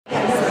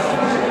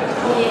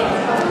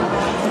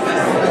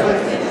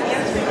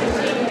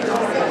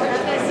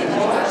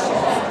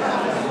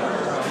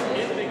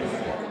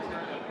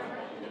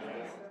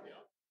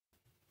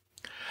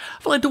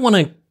want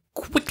to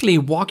quickly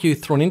walk you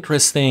through an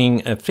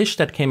interesting phish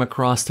that came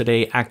across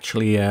today.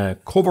 Actually, a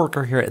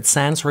coworker here at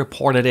SANS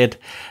reported it.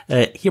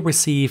 He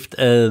received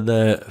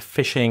the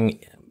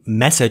phishing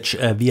message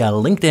via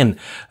LinkedIn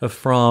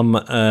from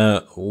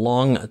a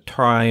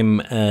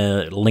long-time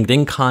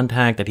LinkedIn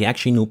contact that he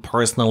actually knew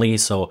personally,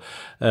 so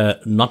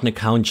not an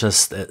account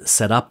just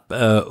set up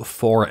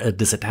for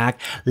this attack.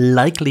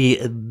 Likely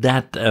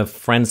that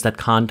friends, that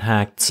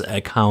contact's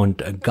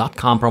account got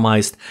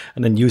compromised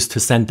and then used to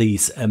send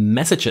these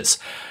messages.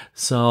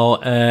 So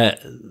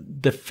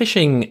the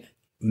phishing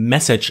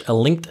message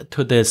linked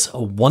to this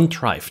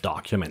OneDrive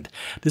document.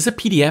 This is a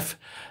PDF.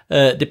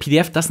 The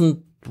PDF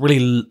doesn't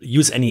really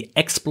use any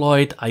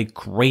exploit. I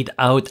grayed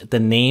out the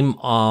name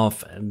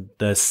of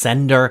the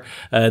sender.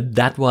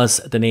 That was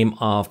the name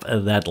of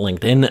that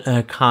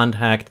LinkedIn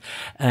contact.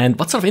 And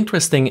what's sort of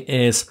interesting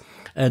is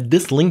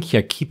this link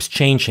here keeps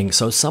changing.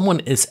 So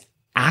someone is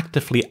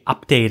actively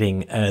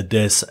updating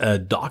this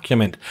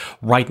document.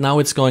 Right now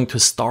it's going to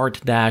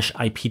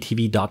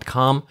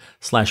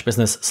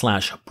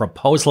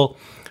start-iptv.com/business/proposal.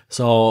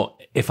 So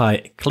if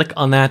I click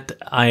on that,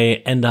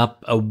 I end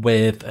up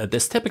with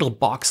this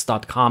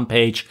TypicalBox.com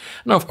page.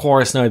 And of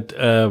course, now it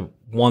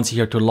wants you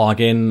here to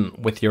log in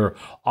with your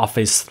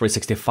Office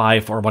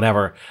 365 or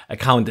whatever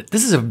account.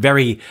 This is a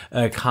very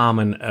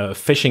common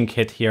phishing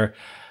kit here.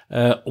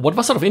 What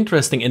was sort of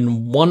interesting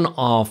in one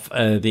of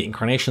the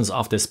incarnations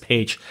of this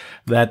page,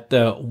 that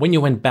when you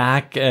went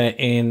back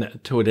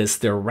into this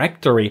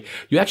directory,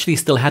 you actually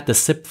still had the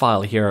zip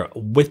file here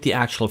with the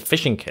actual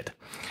phishing kit.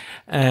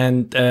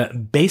 And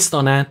based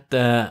on that,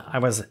 I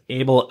was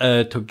able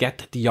to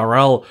get the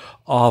URL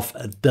of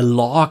the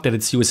log that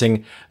it's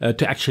using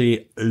to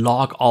actually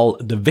log all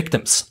the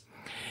victims.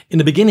 In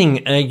the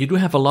beginning, you do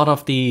have a lot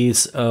of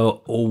these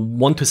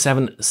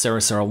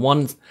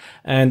 127001,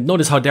 and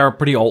notice how they're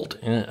pretty old,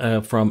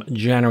 from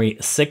January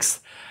 6th.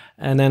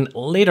 And then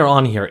later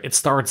on here, it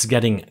starts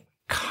getting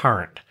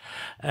current.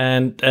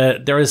 And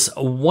there is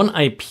one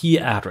IP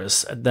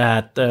address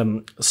that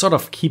sort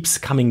of keeps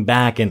coming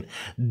back in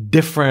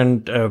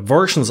different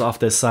versions of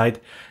this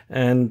site.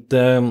 And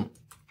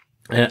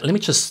let me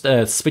just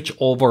switch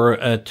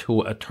over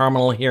to a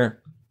terminal here.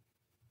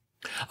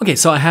 Okay,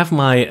 so I have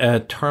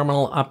my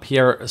terminal up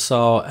here.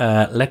 So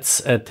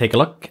let's take a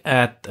look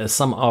at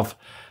some of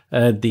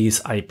these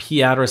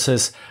IP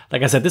addresses.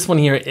 Like I said, this one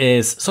here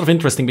is sort of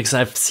interesting because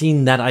I've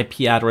seen that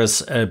IP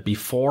address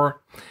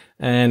before.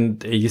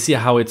 And you see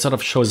how it sort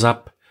of shows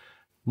up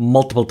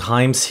multiple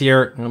times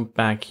here.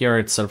 Back here,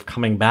 it's sort of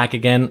coming back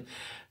again.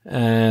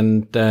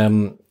 And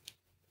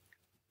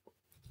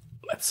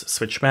let's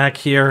switch back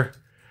here.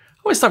 I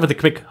always start with a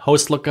quick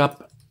host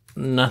lookup.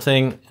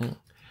 Nothing.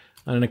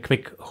 And a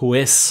quick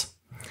whois.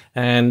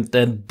 And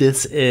then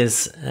this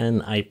is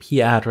an IP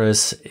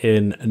address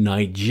in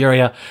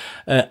Nigeria.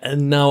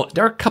 Now,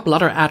 there are a couple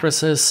other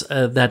addresses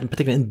that, in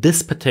particular, in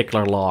this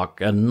particular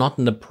log, not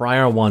in the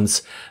prior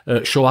ones,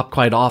 show up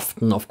quite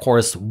often. Of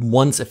course,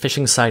 once a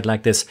phishing site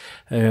like this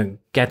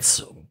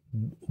gets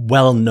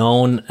well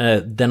known,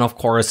 then of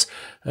course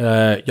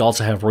you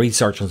also have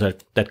researchers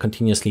that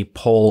continuously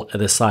poll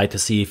the site to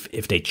see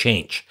if they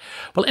change.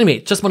 Well,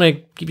 anyway, just want to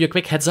give you a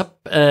quick heads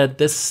up.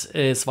 This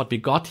is what we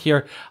got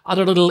here.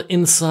 Other little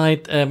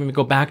insight, when we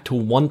go back to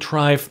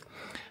OneDrive,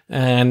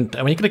 and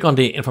when you click on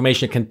the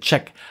information, you can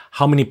check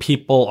how many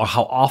people or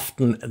how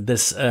often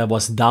this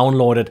was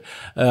downloaded.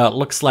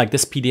 Looks like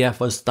this PDF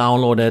was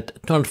downloaded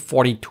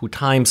 242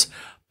 times.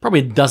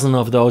 Probably a dozen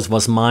of those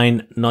was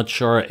mine. Not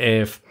sure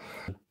if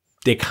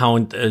they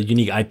count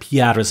unique IP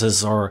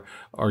addresses or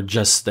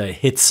just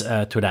hits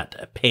to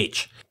that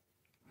page.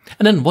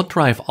 And then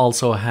OneDrive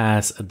also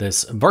has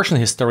this version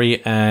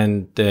history,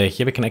 and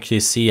here we can actually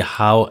see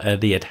how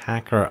the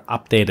attacker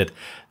updated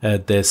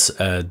this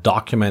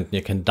document.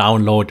 You can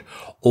download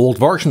old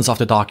versions of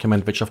the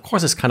document, which of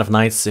course is kind of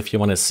nice if you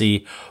want to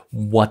see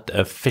what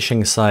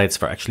phishing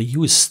sites were actually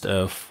used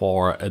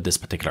for this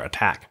particular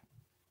attack.